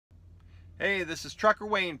Hey, this is Trucker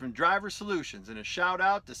Wayne from Driver Solutions, and a shout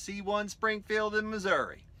out to C1 Springfield in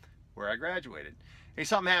Missouri, where I graduated. Hey,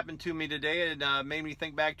 something happened to me today and made me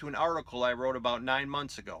think back to an article I wrote about 9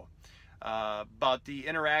 months ago about the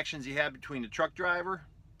interactions you have between the truck driver,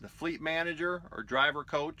 the fleet manager, or driver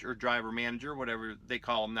coach, or driver manager, whatever they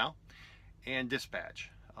call them now, and dispatch.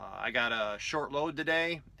 I got a short load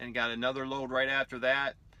today and got another load right after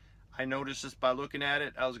that. I noticed just by looking at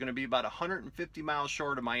it, I was going to be about 150 miles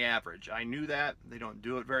short of my average. I knew that. They don't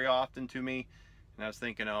do it very often to me. And I was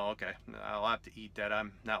thinking, oh, okay, I'll have to eat that.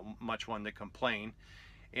 I'm not much one to complain.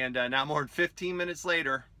 And not more than 15 minutes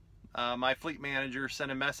later, my fleet manager sent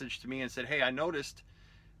a message to me and said, hey, I noticed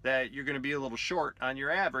that you're going to be a little short on your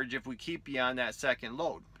average if we keep you on that second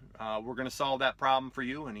load. We're going to solve that problem for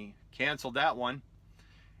you. And he canceled that one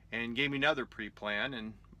and gave me another pre-plan,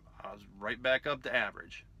 and I was right back up to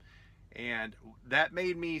average. And that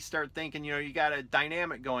made me start thinking, you know, you got a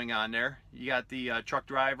dynamic going on there. You got the truck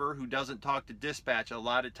driver who doesn't talk to dispatch a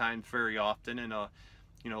lot of times, very often in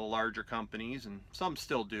you know, larger companies, and some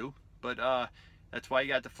still do. But that's why you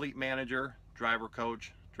got the fleet manager, driver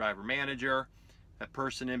coach, driver manager, that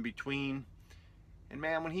person in between. And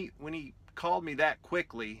man, when he called me that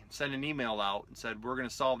quickly, sent an email out and said we're going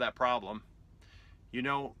to solve that problem, you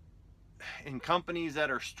know, in companies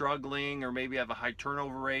that are struggling or maybe have a high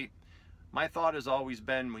turnover rate, my thought has always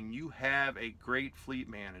been, when you have a great fleet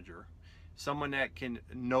manager, someone that can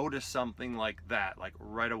notice something like that, like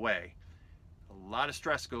right away, a lot of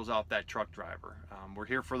stress goes off that truck driver. We're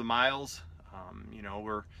here for the miles. You know,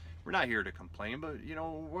 we're not here to complain, but you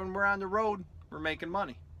know, when we're on the road, we're making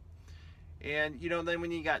money. And you know, then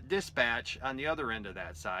when you got dispatch on the other end of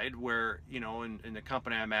that side, where you know, in the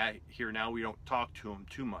company I'm at here now, we don't talk to them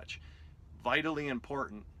too much. Vitally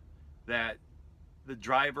important that the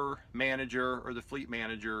driver manager or the fleet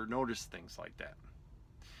manager noticed things like that.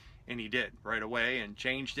 And he did right away and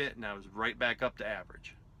changed it, and I was right back up to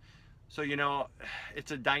average. So, you know,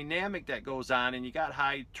 it's a dynamic that goes on, and you got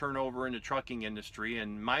high turnover in the trucking industry,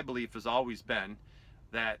 and my belief has always been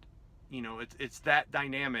that, you know, it's that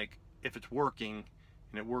dynamic. If it's working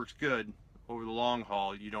and it works good over the long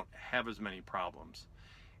haul, you don't have as many problems.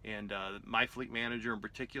 And my fleet manager in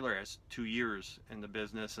particular has 2 years in the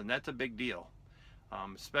business, and that's a big deal.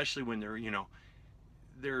 Especially when they're, you know,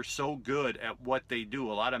 they're so good at what they do.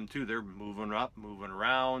 A lot of them too, they're moving up, moving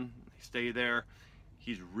around, they stay there.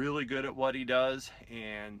 He's really good at what he does,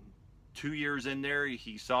 and 2 years in there,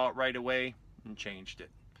 he saw it right away and changed it.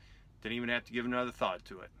 Didn't even have to give another thought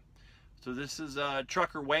to it. So this is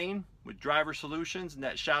Trucker Wayne with Driver Solutions, and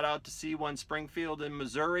that shout out to C1 Springfield in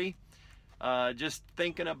Missouri. Just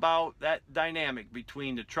thinking about that dynamic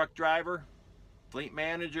between the truck driver, fleet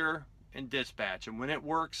manager, and dispatch, and when it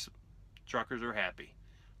works, truckers are happy.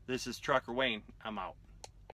 This is Trucker Wayne. I'm out.